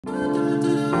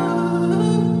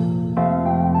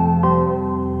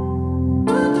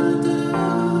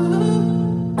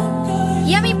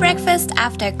Yummy breakfast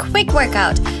after a quick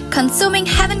workout. Consuming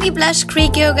Heavenly Blush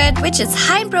Greek yogurt, which is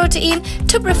high in protein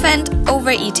to prevent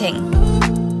overeating.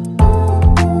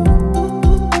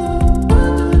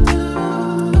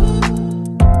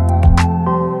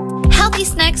 Healthy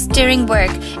snacks during work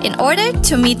in order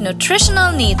to meet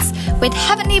nutritional needs with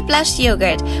Heavenly Blush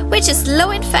yogurt, which is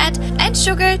low in fat and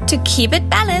sugar to keep it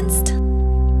balanced.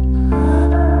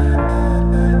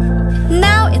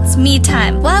 Now it's me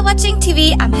time. While watching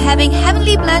TV, I'm having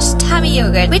Heavenly Blush tummy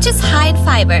yogurt, which is high in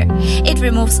fiber. It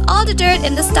removes all the dirt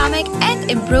in the stomach and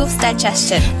improves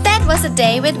digestion. That was a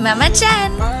day with Mama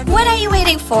Jen. What are you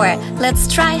waiting for?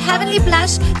 Let's try Heavenly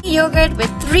Blush yogurt with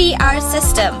 3R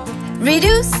system.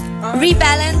 Reduce,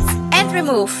 rebalance, and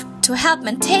remove to help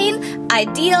maintain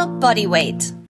ideal body weight.